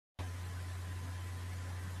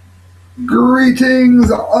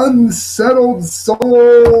Greetings, unsettled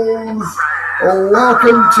souls.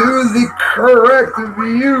 Welcome to the correct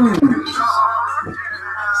views.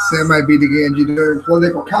 Sam might be the Gangi doing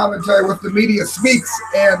political commentary with the media speaks.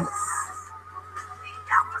 And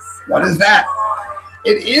what is that?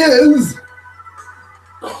 It is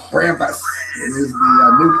Krampus. It is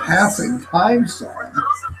the new passing time song.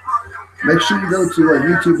 Make sure you go to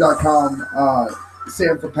youtube.com,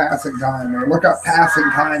 Sam for Passing Time, or look up Passing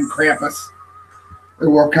Time Krampus. It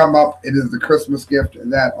will come up. It is the Christmas gift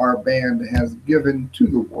that our band has given to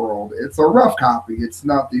the world. It's a rough copy. It's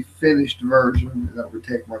not the finished version. That would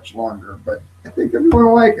take much longer, but I think everyone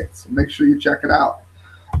will like it, so make sure you check it out.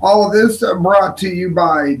 All of this brought to you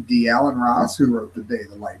by D. Alan Ross, who wrote The Day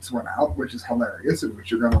the Lights Went Out, which is hilarious, and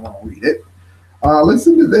which you're going to want to read it.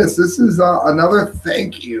 Listen to this. This is another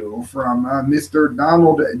thank you from Mr.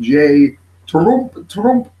 Donald J. Trump,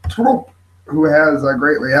 who has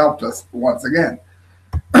greatly helped us once again.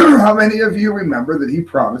 How many of you remember that he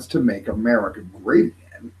promised to make America great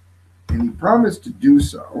again? And he promised to do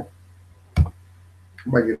so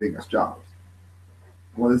by giving us jobs.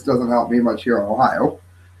 Well, this doesn't help me much here in Ohio,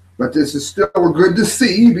 but this is still good to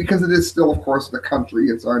see because it is still, of course, the country.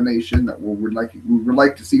 It's our nation that we would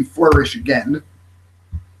like to see flourish again.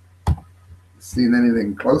 Seen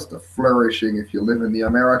anything close to flourishing if you live in the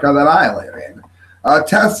America that I live in.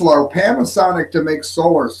 Tesla, Panasonic to make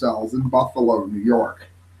solar cells in Buffalo, New York.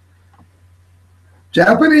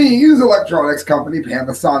 Japanese electronics company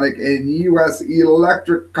Panasonic and U.S.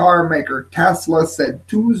 electric car maker Tesla said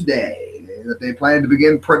Tuesday that they plan to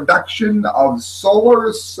begin production of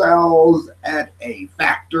solar cells at a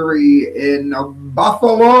factory in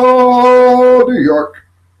Buffalo, New York.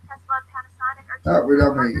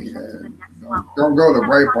 Don't go to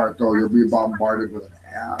Breitbart, though. You'll be bombarded with an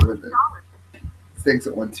ad with it. Thinks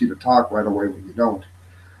it wants you to talk right away when you don't.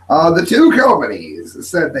 The two companies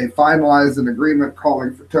said they finalized an agreement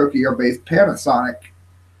calling for Tokyo-based Panasonic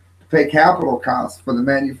to pay capital costs for the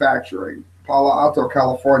manufacturing. Palo Alto,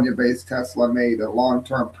 California-based Tesla made a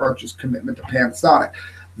long-term purchase commitment to Panasonic.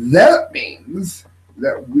 That means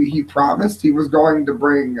that he promised he was going to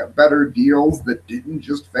bring better deals that didn't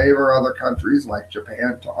just favor other countries like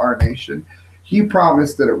Japan to our nation. He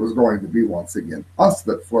promised that it was going to be once again us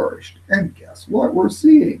that flourished. And guess what we're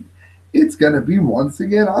seeing? It's going to be once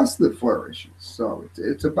again us that flourishes. So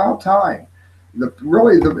it's about time. The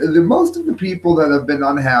most of the people that have been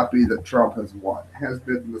unhappy that Trump has won has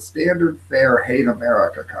been the standard fare hate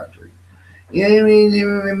America country. I mean,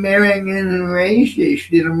 American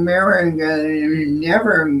racist in America is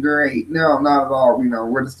never great. No, not at all.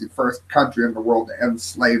 We're just the first country in the world to end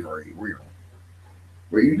slavery.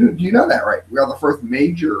 You know that, right? We are the first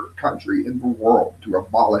major country in the world to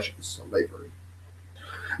abolish slavery.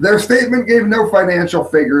 Their statement gave no financial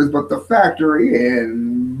figures, but the factory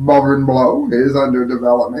in Blow is under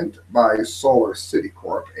development by Solar City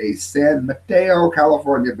Corp, a San Mateo,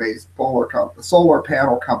 California-based solar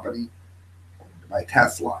panel company by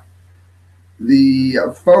Tesla. The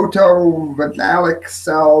photovoltaic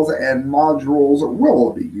cells and modules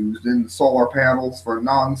will be used in solar panels for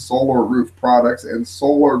non-solar roof products and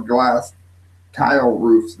solar glass tile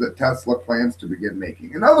roofs that Tesla plans to begin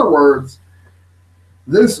making. In other words,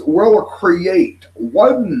 this will create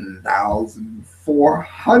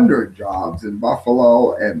 1,400 jobs in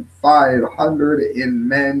Buffalo and 500 in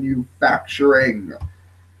manufacturing.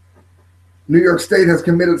 New York State has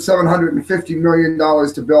committed $750 million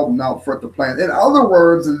to build and outfit the plant. In other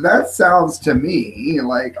words, that sounds to me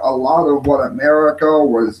like a lot of what America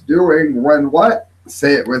was doing when what?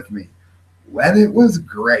 Say it with me. When it was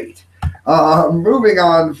great. Moving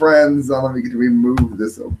on, friends. Let me remove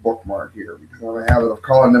this bookmark here because I have a habit of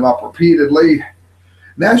calling them up repeatedly.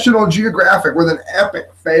 National Geographic with an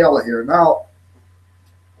epic fail here. Now,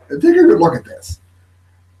 take a good look at this.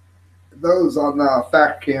 Those on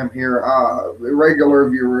Fact Cam here, regular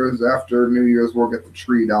viewers after New Year's will get the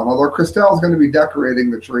tree down. Although Christelle's going to be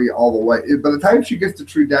decorating the tree all the way. By the time she gets the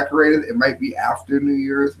tree decorated, it might be after New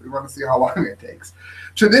Year's. We want to see how long it takes.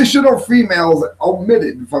 Traditional females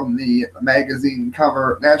omitted from the magazine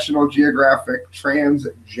cover. National Geographic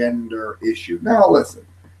transgender issue. Now listen,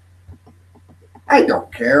 I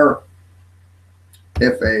don't care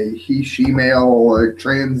if a he, she, male, a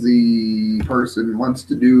transy person wants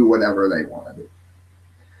to do whatever they want to do.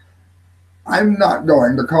 I'm not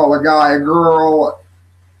going to call a guy a girl.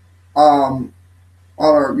 I'm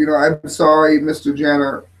sorry, Mr.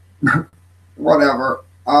 Jenner, whatever.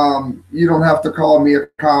 You don't have to call me a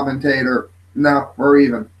commentator. No, we're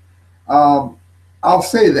even. I'll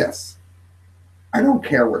say this. I don't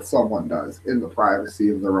care what someone does in the privacy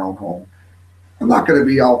of their own home. I'm not going to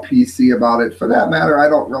be all PC about it. For that matter, I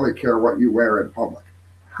don't really care what you wear in public.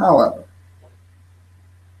 However,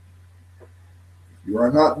 you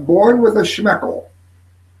are not born with a schmeckle,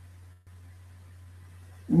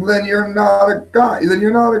 then you're not a guy. Then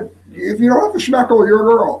you're not a. If you don't have a schmeckle, you're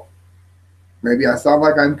a girl. Maybe I sound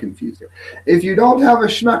like I'm confused here. If you don't have a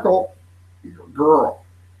schmeckle, you're a girl.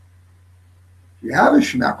 If you have a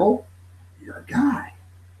schmeckle, you're a guy.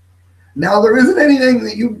 Now, there isn't anything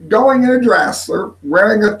that you going in a dress or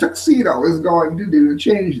wearing a tuxedo is going to do to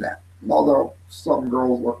change that. Although some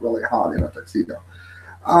girls look really hot in a tuxedo.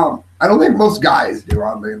 I don't think most guys do,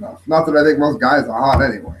 oddly enough. Not that I think most guys are hot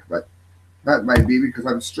anyway, but that might be because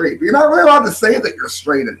I'm straight. But you're not really allowed to say that you're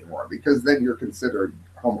straight anymore because then you're considered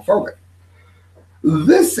homophobic.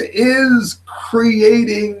 This is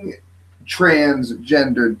creating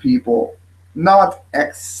transgendered people, not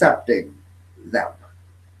accepting them.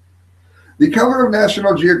 The cover of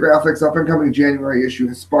National Geographic's up-and-coming January issue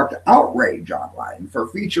has sparked outrage online for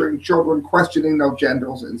featuring children questioning their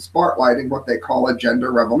genders and spotlighting what they call a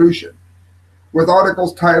gender revolution. With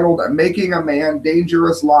articles titled Making a Man,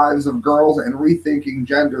 Dangerous Lives of Girls and Rethinking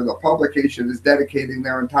Gender, the publication is dedicating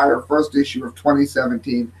their entire first issue of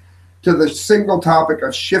 2017 to the single topic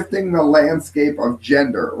of shifting the landscape of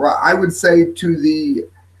gender. Well, I would say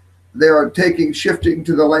they are shifting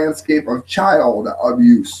to the landscape of child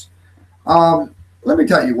abuse. Let me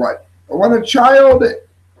tell you what, when a child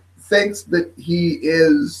thinks that he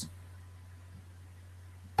is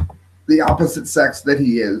the opposite sex that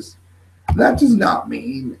he is, that does not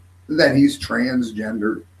mean that he's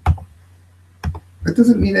transgender. It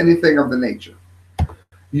doesn't mean anything of the nature.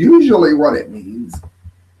 Usually what it means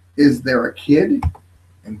is they're a kid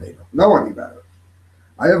and they don't know any better.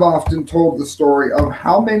 I have often told the story of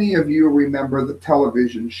how many of you remember the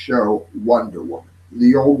television show Wonder Woman,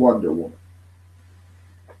 the old Wonder Woman.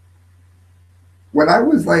 When I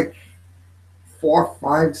was like 4,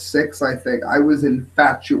 5, 6, I think, I was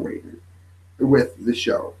infatuated with the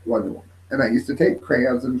show Wonder Woman. And I used to take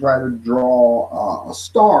crayons and try to draw a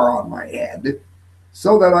star on my head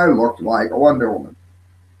so that I looked like a Wonder Woman.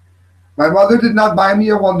 My mother did not buy me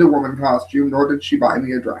a Wonder Woman costume, nor did she buy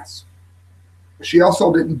me a dress. She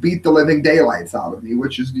also didn't beat the living daylights out of me,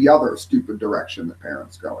 which is the other stupid direction that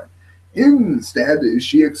parents go in. Instead,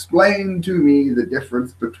 she explained to me the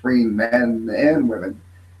difference between men and women.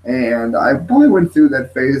 And I probably went through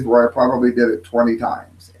that phase where I probably did it 20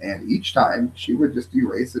 times. And each time she would just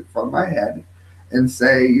erase it from my head and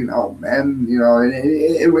say, men, and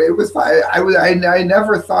it was fine. I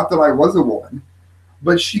never thought that I was a woman.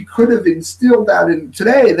 But she could have instilled that in.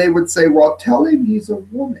 Today, they would say, well, tell him he's a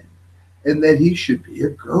woman and that he should be a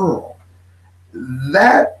girl.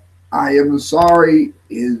 That, I am sorry,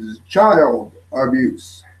 is child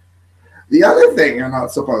abuse. The other thing you're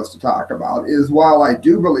not supposed to talk about is, while I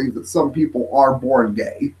do believe that some people are born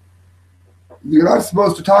gay, you're not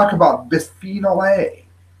supposed to talk about bisphenol A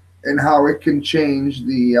and how it can change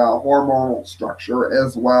the hormonal structure,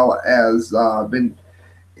 as well as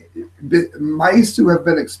mice who have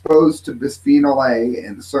been exposed to bisphenol A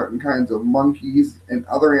and certain kinds of monkeys and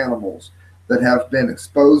other animals that have been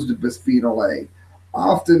exposed to bisphenol A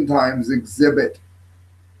oftentimes exhibit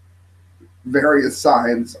various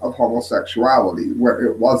signs of homosexuality where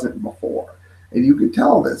it wasn't before. And you can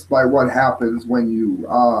tell this by what happens when you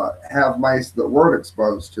have mice that weren't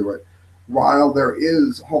exposed to it. While there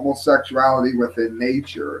is homosexuality within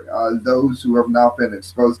nature, those who have not been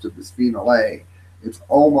exposed to bisphenol A, it's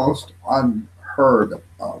almost unheard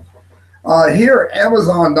of. Here,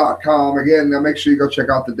 Amazon.com, again, make sure you go check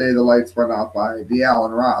out The Day the Lights Went Out by D.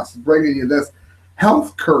 Alan Ross, bringing you this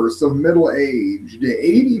health curse of middle-aged.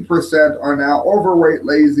 80% are now overweight,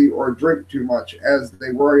 lazy, or drink too much as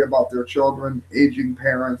they worry about their children, aging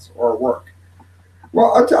parents, or work.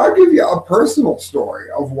 Well, I'll give you a personal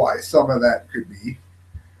story of why some of that could be.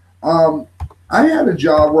 I had a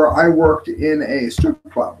job where I worked in a strip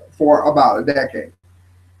club for about a decade,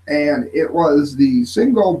 and it was the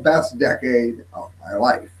single best decade of my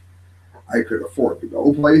life. I could afford to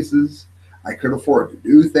go places. I could afford to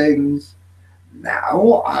do things.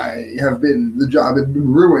 Now the job had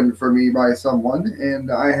been ruined for me by someone, and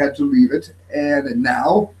I had to leave it. And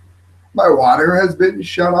now my water has been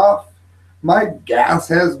shut off. My gas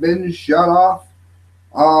has been shut off.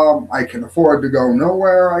 I can afford to go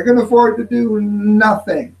nowhere. I can afford to do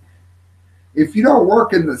nothing. If you don't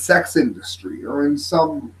work in the sex industry or in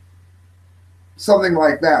something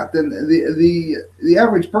like that, then the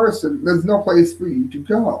average person, there's no place for you to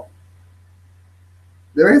go.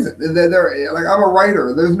 There isn't. Like, I'm a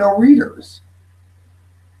writer. There's no readers.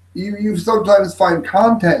 You sometimes find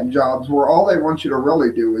content jobs where all they want you to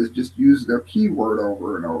really do is just use their keyword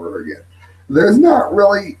over and over again. There's not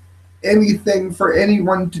really anything for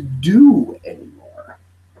anyone to do anymore.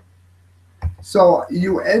 So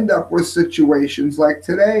you end up with situations like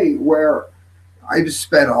today where I just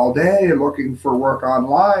spent all day looking for work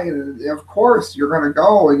online, and of course you're going to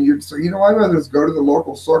go and you say, you know, I'd rather just go to the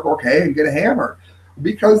local Circle K and get a hammer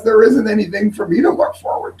because there isn't anything for me to look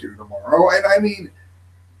forward to tomorrow. And I mean,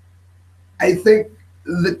 I think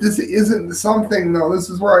that this isn't something, though, this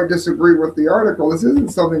is where I disagree with the article. This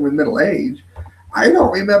isn't something with middle age. I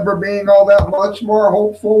don't remember being all that much more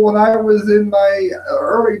hopeful when I was in my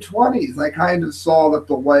early 20s. I kind of saw that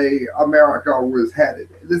the way America was headed.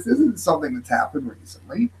 This isn't something that's happened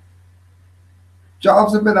recently.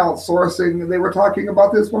 Jobs have been outsourcing. They were talking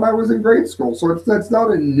about this when I was in grade school. So it's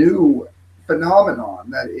not a new phenomenon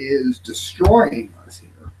that is destroying us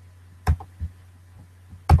here.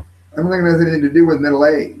 I don't think it has anything to do with middle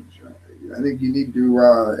age. I think you need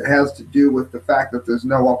to, it has to do with the fact that there's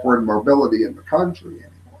no upward mobility in the country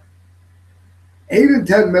anymore. 8 in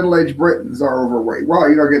 10 middle-aged Britons are overweight. Well,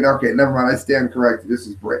 you don't get, okay, never mind, I stand corrected. This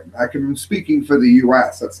is Britain. I'm speaking for the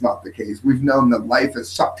U.S. That's not the case. We've known that life is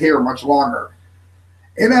sucked here much longer.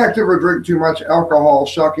 Inactive or drink too much alcohol,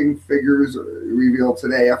 shocking figures revealed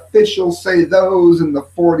today. Officials say those in the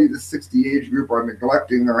 40 to 60 age group are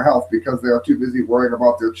neglecting their health because they are too busy worrying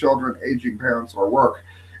about their children, aging parents, or work.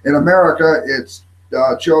 In America, it's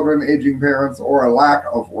children, aging parents, or a lack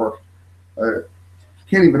of work.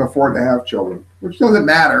 Can't even afford to have children, which doesn't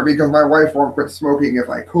matter because my wife won't quit smoking if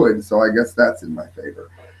I could, so I guess that's in my favor.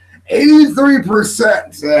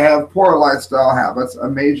 83% have poor lifestyle habits, a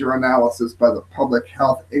major analysis by the Public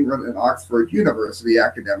Health England and Oxford University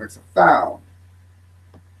academics have found.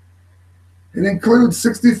 It includes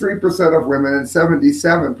 63% of women and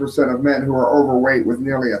 77% of men who are overweight, with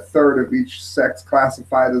nearly a third of each sex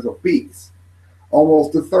classified as obese.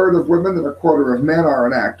 Almost a third of women and a quarter of men are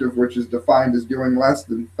inactive, which is defined as doing less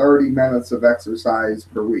than 30 minutes of exercise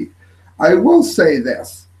per week. I will say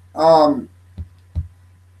this. One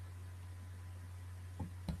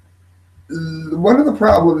of the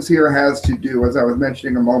problems here has to do, as I was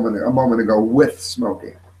mentioning a moment ago, with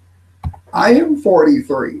smoking. I am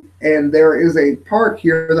 43, and there is a park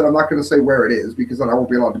here that I'm not going to say where it is because I won't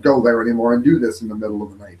be allowed to go there anymore and do this in the middle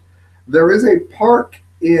of the night. There is a park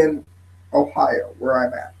in Ohio where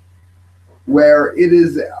I'm at, where it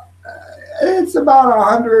is, it's about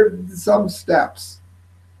 100 some steps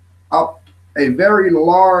up a very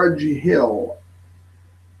large hill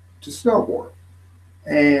to snowboard.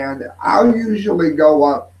 And I'll usually go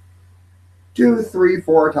up 2, 3,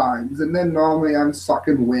 4 times, and then normally I'm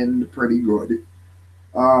sucking wind pretty good.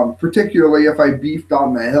 Particularly if I beefed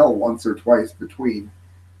on the hill once or twice between.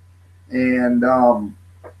 And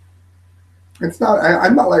it's not,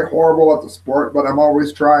 I'm not like horrible at the sport, but I'm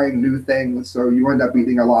always trying new things, so you end up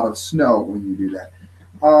eating a lot of snow when you do that.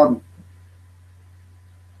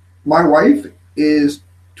 My wife is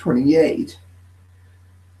 28.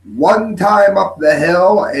 One time up the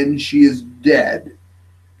hill and she is dead.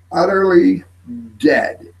 Utterly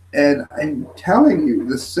dead. And I'm telling you,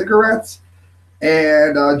 the cigarettes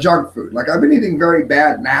and junk food. Like, I've been eating very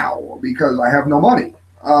bad now because I have no money.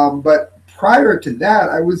 But prior to that,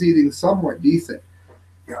 I was eating somewhat decent.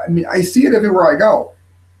 I mean, I see it everywhere I go.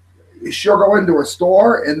 She'll go into a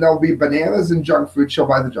store and there'll be bananas and junk food. She'll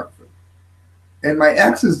buy the junk food. And my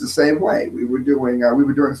ex is the same way. We were doing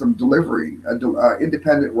some delivery,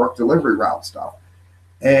 independent work delivery route stuff.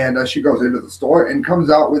 And she goes into the store and comes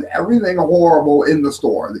out with everything horrible in the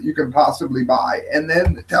store that you can possibly buy, and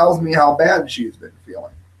then tells me how bad she's been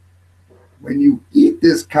feeling. When you eat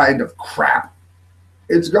this kind of crap,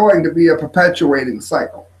 it's going to be a perpetuating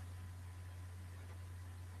cycle.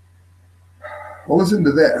 Well, listen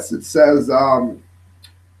to this. It says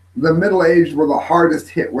the middle-aged were the hardest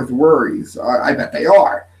hit with worries. I bet they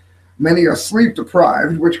are. Many are sleep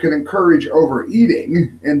deprived, which can encourage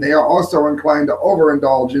overeating, and they are also inclined to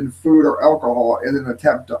overindulge in food or alcohol in an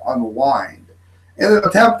attempt to unwind, in an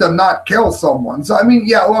attempt to not kill someone. So, I mean,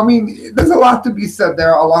 yeah, well, I mean, there's a lot to be said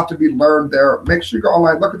there, a lot to be learned there. Make sure you go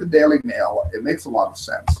online, look at the Daily Mail. It makes a lot of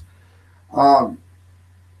sense. And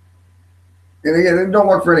again, don't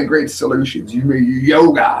look for any great solutions. You mean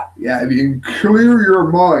yoga. Yeah, if you can clear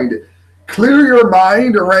your mind. Clear your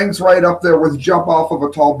mind ranks right up there with jump off of a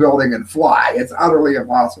tall building and fly. It's utterly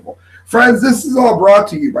impossible. Friends, this is all brought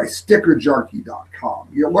to you by StickerJunkie.com.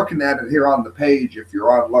 You're looking at it here on the page if you're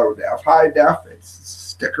on low def. High def, it's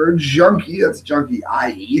Sticker Junkie. That's Junkie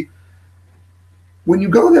IE. When you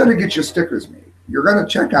go there to get your stickers made, you're going to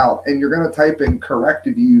check out and you're going to type in correct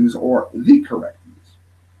views or the correct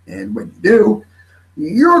views. And when you do,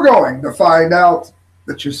 you're going to find out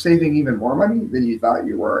that you're saving even more money than you thought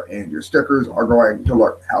you were, and your stickers are going to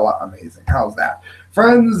look hella amazing. How's that?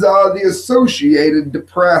 Friends, the Associated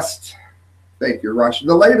Press. Thank you, Russia.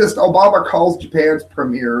 The latest, Obama calls Japan's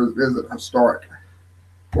premier's visit historic.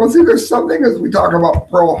 Well, see, there's something as we talk about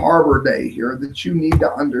Pearl Harbor Day here that you need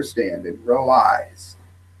to understand and realize.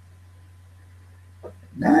 And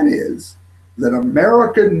that is that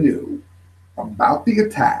America knew about the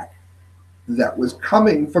attack that was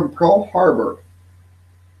coming from Pearl Harbor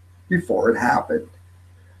before it happened,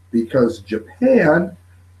 because Japan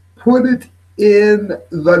put it in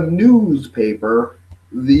the newspaper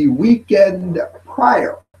the weekend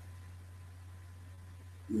prior.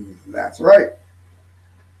 That's right.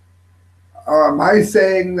 Am I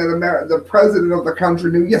saying that the president of the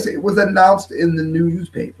country knew? Yes, it was announced in the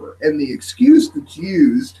newspaper. And the excuse that's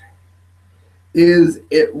used is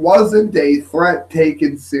it wasn't a threat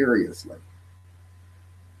taken seriously.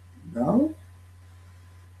 No?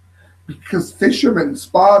 Because fishermen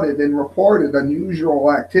spotted and reported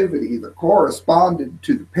unusual activity that corresponded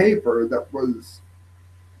to the paper that was,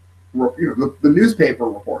 the newspaper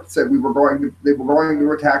report said they were going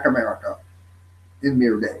to attack America in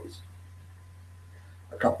mere days.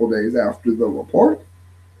 A couple days after the report,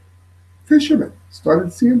 fishermen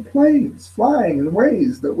started seeing planes flying in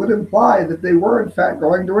ways that would imply that they were in fact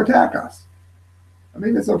going to attack us. I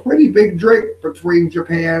mean, it's a pretty big drink between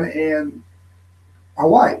Japan and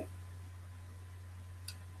Hawaii.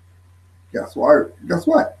 Guess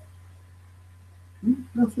what?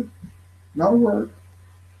 Nothing. Not a word.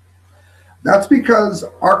 That's because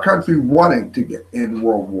our country wanted to get in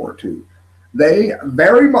World War II. They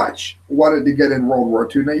very much wanted to get in World War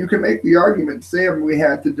II. Now, you can make the argument, Sam, we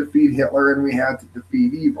had to defeat Hitler and we had to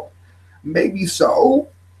defeat evil. Maybe so,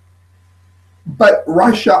 but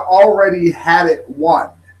Russia already had it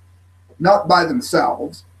won. Not by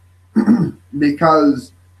themselves,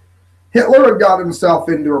 because Hitler had got himself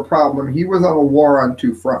into a problem. He was on a war on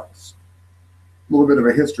two fronts. A little bit of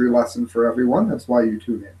a history lesson for everyone. That's why you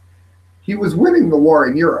tune in. He was winning the war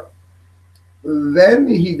in Europe. Then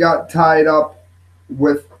he got tied up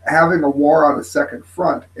with having a war on a second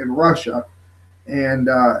front in Russia. And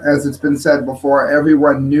as it's been said before,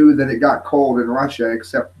 everyone knew that it got cold in Russia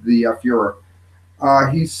except the Fuhrer.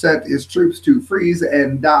 He sent his troops to freeze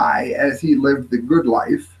and die as he lived the good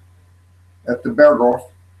life at the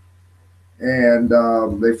Berghof. And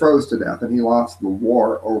they froze to death, and he lost the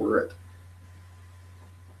war over it.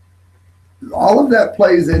 All of that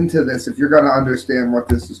plays into this if you're going to understand what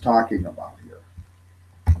this is talking about here.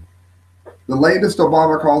 The latest,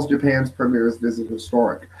 Obama calls Japan's premier's visit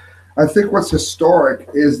historic. I think what's historic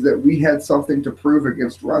is that we had something to prove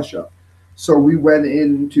against Russia. So we went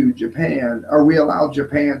into Japan, or we allowed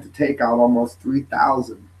Japan to take out almost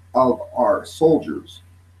 3,000 of our soldiers,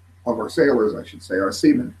 of our sailors, I should say, our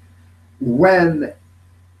seamen, when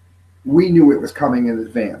we knew it was coming in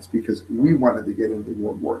advance because we wanted to get into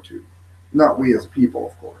World War II. Not we as people,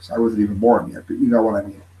 of course. I wasn't even born yet, but you know what I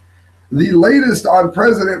mean. The latest on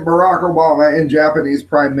President Barack Obama and Japanese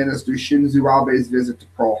Prime Minister Shinzo Abe's visit to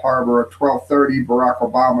Pearl Harbor at 12:30, Barack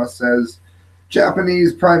Obama says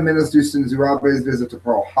Japanese Prime Minister Shinzo Abe's visit to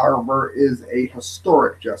Pearl Harbor is a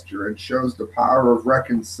historic gesture and shows the power of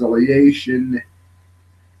reconciliation.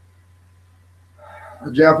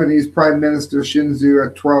 Japanese Prime Minister Shinzo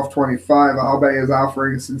at 12:25, Abe is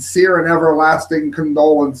offering sincere and everlasting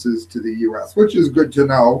condolences to the U.S., which is good to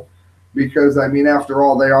know because, I mean, after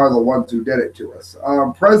all, they are the ones who did it to us.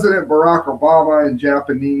 President Barack Obama and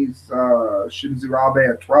Japanese Shinzo Abe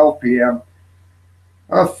at 12 p.m.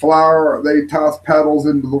 A flower, they toss petals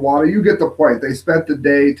into the water. You get the point. They spent the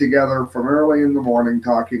day together from early in the morning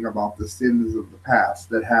talking about the sins of the past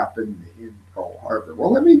that happened in Pearl Harbor.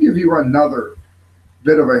 Well, let me give you another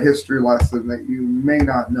bit of a history lesson that you may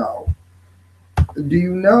not know. Do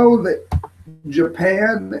you know that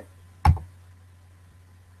Japan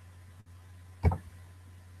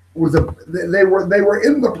was they were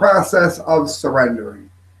in the process of surrendering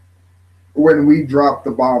when we dropped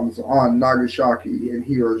the bombs on Nagasaki and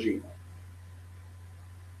Hiroshima?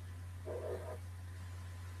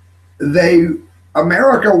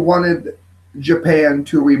 America wanted Japan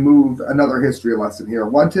to remove, another history lesson here,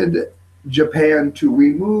 wanted Japan to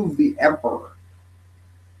remove the emperor.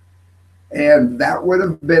 And that would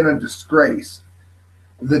have been a disgrace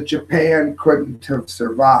that Japan couldn't have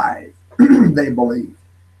survived, they believe.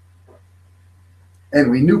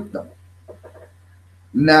 And we nuked them.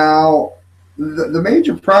 Now, the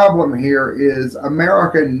major problem here is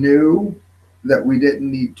America knew that we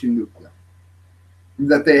didn't need to nuke them,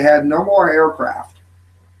 that they had no more aircraft.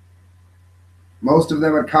 Most of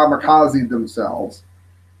them had kamikazed themselves.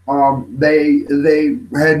 They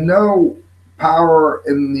had no power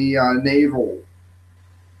in the naval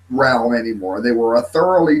realm anymore. They were a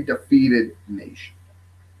thoroughly defeated nation.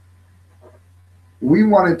 We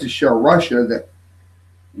wanted to show Russia that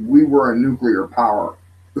we were a nuclear power,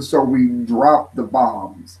 so we dropped the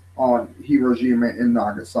bombs on Hiroshima and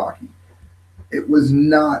Nagasaki. It was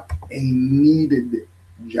not a needed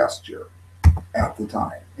gesture at the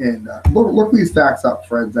time. And look these facts up,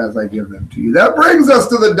 friends, as I give them to you. That brings us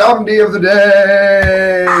to the dumbdee of the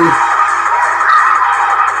day.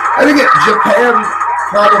 I think Japan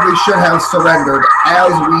probably should have surrendered,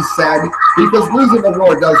 as we said, because losing a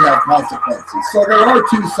war does have consequences. So there are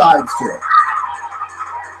two sides to it.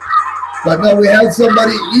 But no, we had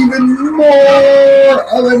somebody even more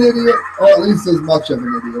of an idiot, or at least as much of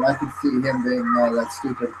an idiot. I could see him being that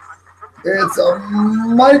stupid. It's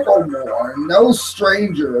Michael Moore, no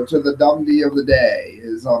stranger to the dumbdee of the day,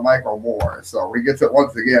 is Michael Moore. So he gets it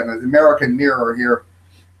once again. The American Mirror here.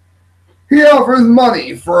 He offers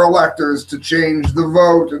money for electors to change the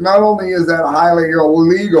vote. Not only is that highly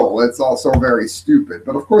illegal, it's also very stupid.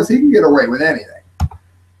 But of course, he can get away with anything.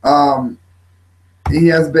 He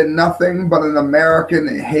has been nothing but an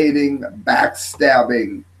American-hating,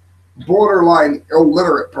 backstabbing, borderline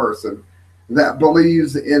illiterate person that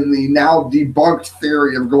believes in the now debunked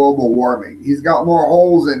theory of global warming. He's got more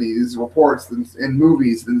holes in these reports in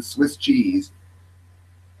movies than Swiss cheese.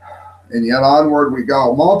 And yet onward we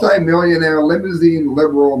go. Multi-millionaire limousine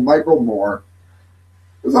liberal Michael Moore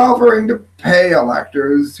is offering to pay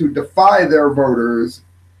electors who defy their voters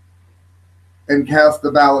and cast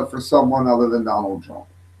the ballot for someone other than Donald Trump.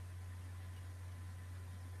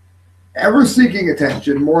 Ever seeking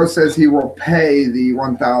attention, Moore says he will pay the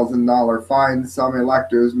 $1,000 fine some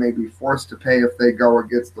electors may be forced to pay if they go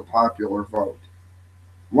against the popular vote.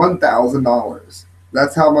 $1,000.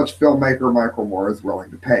 That's how much filmmaker Michael Moore is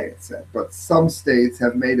willing to pay, it said. But some states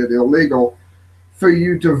have made it illegal for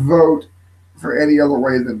you to vote for any other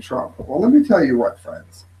way than Trump. Well, let me tell you what,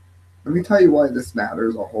 friends. Let me tell you why this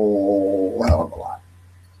matters a whole hell of a lot.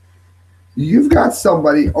 You've got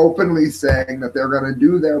somebody openly saying that they're going to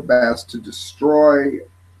do their best to destroy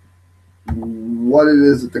what it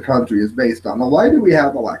is that the country is based on. Now, why do we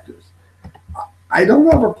have electors? I don't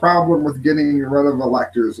have a problem with getting rid of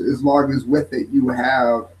electors as long as with it you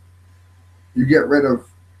get rid of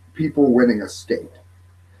people winning a state.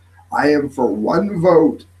 I am for one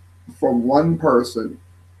vote from one person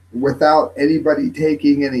without anybody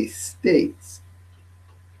taking any states.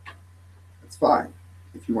 That's fine.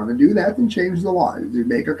 If you want to do that, then change the law. You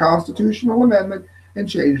make a constitutional amendment and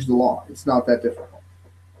change the law. It's not that difficult.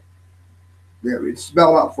 It's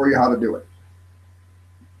spelled out for you how to do it.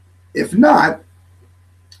 If not,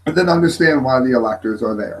 then understand why the electors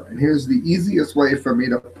are there. And here's the easiest way for me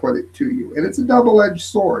to put it to you. And it's a double-edged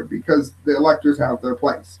sword because the electors have their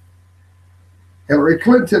place. Hillary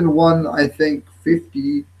Clinton won, I think,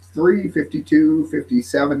 53, 52,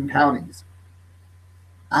 57 counties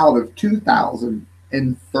out of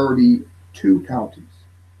 2,032 counties.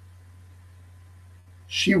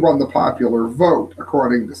 She won the popular vote,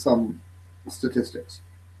 according to some statistics.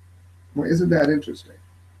 Well, isn't that interesting?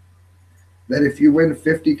 That if you win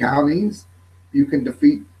 50 counties, you can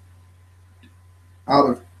defeat out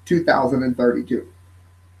of 2,032.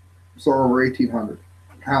 So over 1,800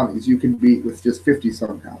 counties you can beat with just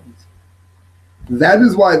 50-some counties. That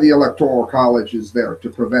is why the Electoral College is there, to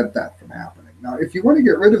prevent that from happening. Now, if you want to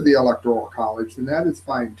get rid of the Electoral College, then that is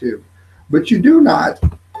fine too. But you do not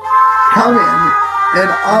come in and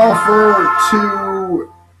offer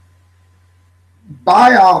to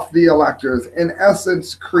buy off the electors, in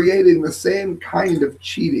essence creating the same kind of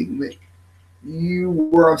cheating that you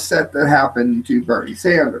were upset that happened to Bernie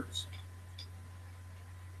Sanders.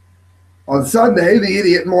 On Sunday, the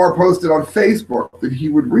idiot Moore posted on Facebook that he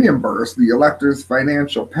would reimburse the electors'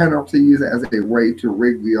 financial penalties as a way to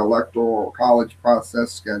rig the Electoral College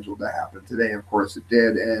process scheduled to happen today. Of course, it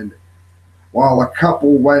did. And while a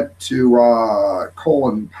couple went to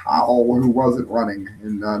Colin Powell, who wasn't running,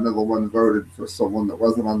 and another one voted for someone that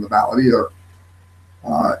wasn't on the ballot either,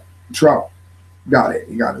 Trump got it.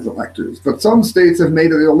 He got his electors. But some states have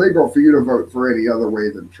made it illegal for you to vote for any other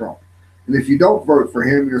way than Trump. And if you don't vote for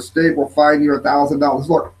him, your state will fine you $1,000.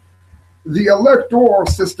 Look, the electoral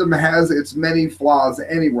system has its many flaws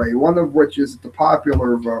anyway, one of which is the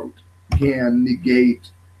popular vote can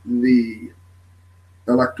negate the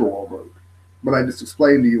electoral vote. But I just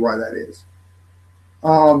explained to you why that is.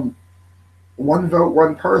 One vote,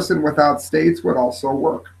 one person without states would also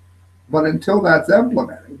work. But until that's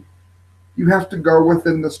implemented, you have to go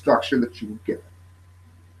within the structure that you were given.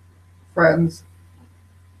 Friends,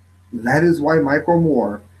 That is why Michael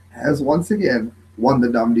Moore has once again won the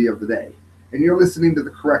Dumbdee of the Day. And you're listening to the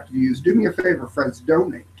Correct Views. Do me a favor, friends,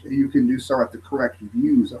 donate. You can do so at the Correct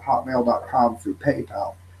Views at hotmail.com through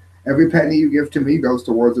PayPal. Every penny you give to me goes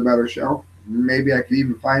towards a better show. Maybe I could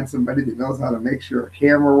even find somebody that knows how to make sure a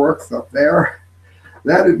camera works up there.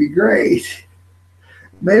 That'd be great.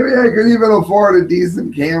 Maybe I could even afford a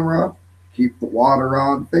decent camera, keep the water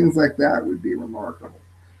on. Things like that would be remarkable.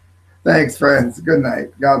 Thanks, friends. Good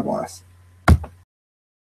night. God bless.